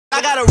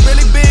I got a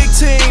really big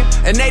team,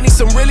 and they need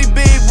some really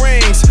big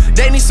rings.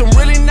 They need some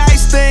really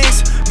nice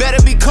things.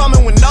 Better be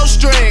coming with no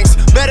strings.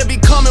 Better be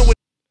coming with...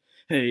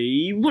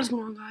 Hey, what's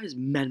going on, guys?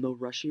 Madden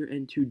Rush here,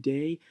 and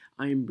today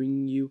I am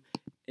bringing you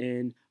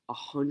an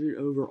 100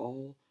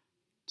 overall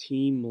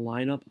team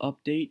lineup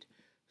update.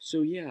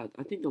 So yeah,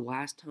 I think the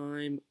last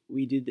time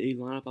we did a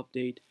lineup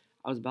update,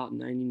 I was about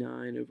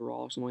 99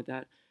 overall, something like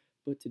that.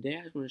 But today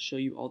I just want to show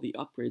you all the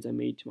upgrades I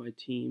made to my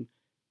team.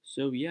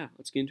 So yeah,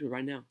 let's get into it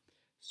right now.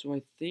 So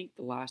I think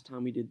the last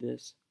time we did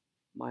this,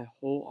 my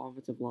whole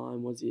offensive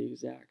line was the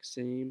exact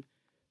same,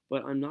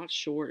 but I'm not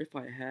sure if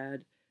I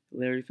had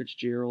Larry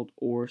Fitzgerald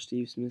or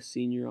Steve Smith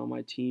Sr. on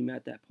my team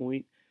at that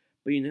point.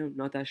 But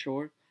not that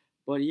sure.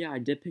 But yeah, I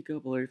did pick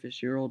up Larry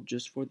Fitzgerald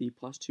just for the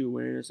 +2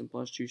 awareness and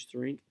 +2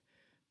 strength.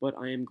 But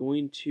I am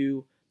going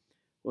to,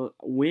 well,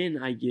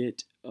 when I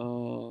get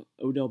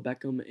Odell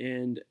Beckham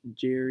and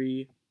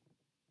Jerry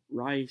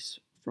Rice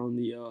from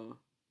the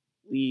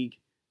league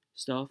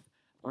stuff,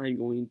 I'm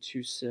going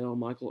to sell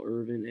Michael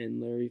Irvin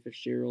and Larry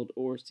Fitzgerald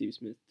or Steve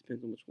Smith,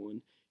 depends on which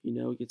one,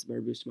 gets a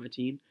better boost to my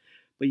team.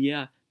 But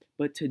yeah,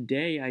 but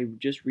today I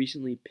just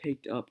recently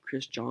picked up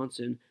Chris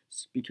Johnson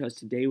because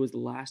today was the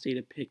last day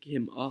to pick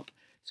him up.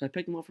 So I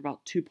picked him up for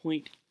about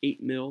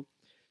 2.8 mil.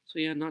 So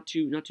yeah, not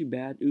too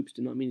bad. Oops,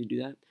 did not mean to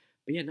do that.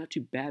 But yeah, not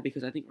too bad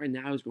because I think right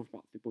now he's going for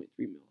about 3.3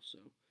 mil. So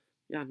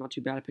yeah, not too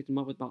bad. I picked him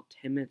up with about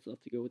 10 minutes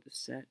left to go with the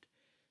set.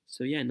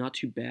 So yeah, not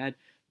too bad.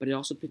 But I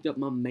also picked up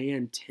my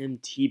man Tim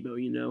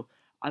Tebow.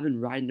 I've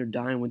been riding or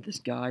dying with this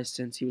guy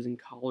since he was in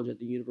college at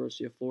the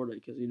University of Florida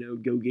because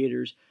go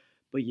Gators.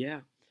 But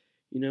yeah,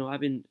 I've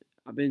been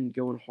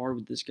going hard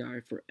with this guy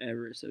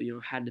forever. So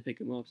had to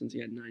pick him up since he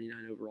had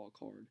 99 overall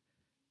card.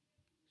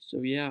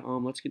 So yeah,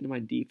 let's get into my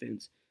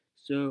defense.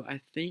 So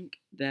I think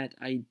that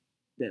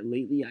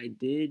lately I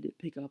did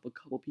pick up a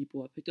couple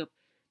people. I picked up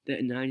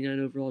that 99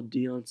 overall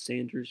Deion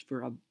Sanders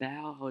for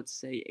about, let's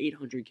say,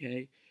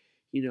 800K.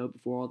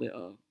 Before all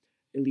the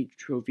elite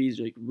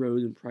trophies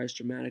rose in price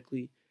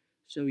dramatically.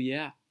 So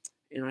yeah,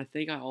 and I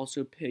think I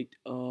also picked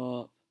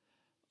up.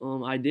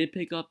 I did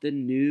pick up the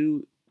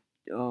new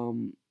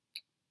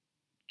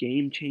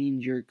game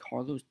changer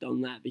Carlos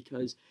Dunlap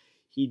because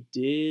he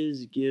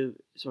does give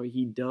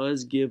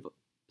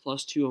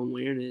 +2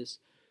 awareness,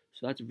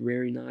 so that's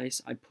very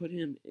nice. I put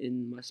him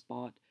in my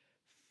spot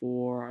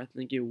for, I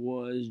think it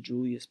was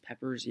Julius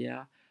Peppers.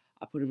 Yeah,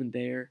 I put him in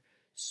there.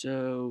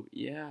 So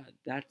yeah,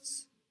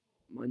 that's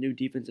my new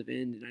defensive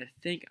end, and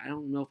I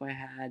don't know if I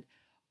had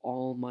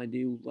all my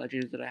new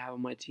legends that I have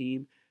on my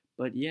team,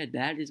 but yeah,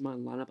 that is my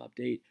lineup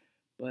update.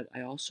 But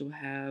I also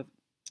have,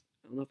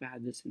 I don't know if I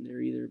had this in there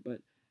either, but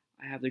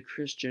I have the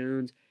Chris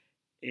Jones,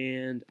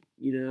 and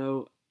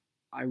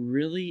I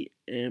really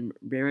am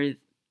very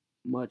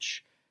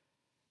much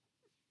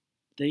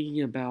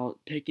thinking about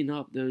picking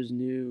up those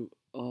new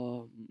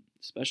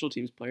special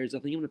teams players. I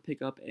think I'm going to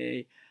pick up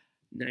a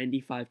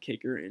 95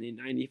 kicker and a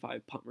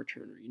 95 punt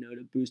returner,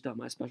 to boost up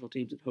my special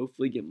teams and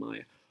hopefully get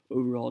my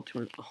overall to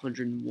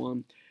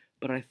 101.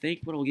 But I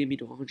think what will get me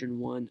to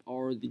 101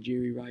 are the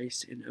Jerry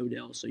Rice and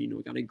Odell, so,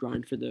 got to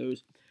grind for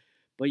those.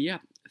 But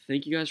yeah,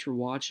 thank you guys for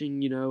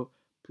watching.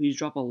 Please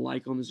drop a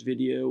like on this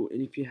video, and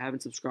if you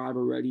haven't subscribed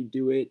already,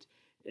 do it,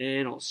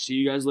 and I'll see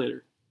you guys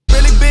later.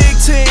 Really big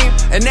team,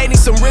 and they need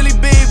some really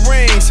big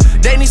rings.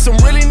 They need some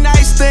really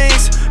nice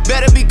things.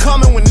 Better be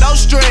coming with no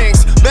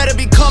strings. Better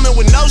be coming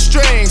with no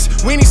strings.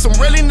 We need some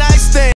really nice things.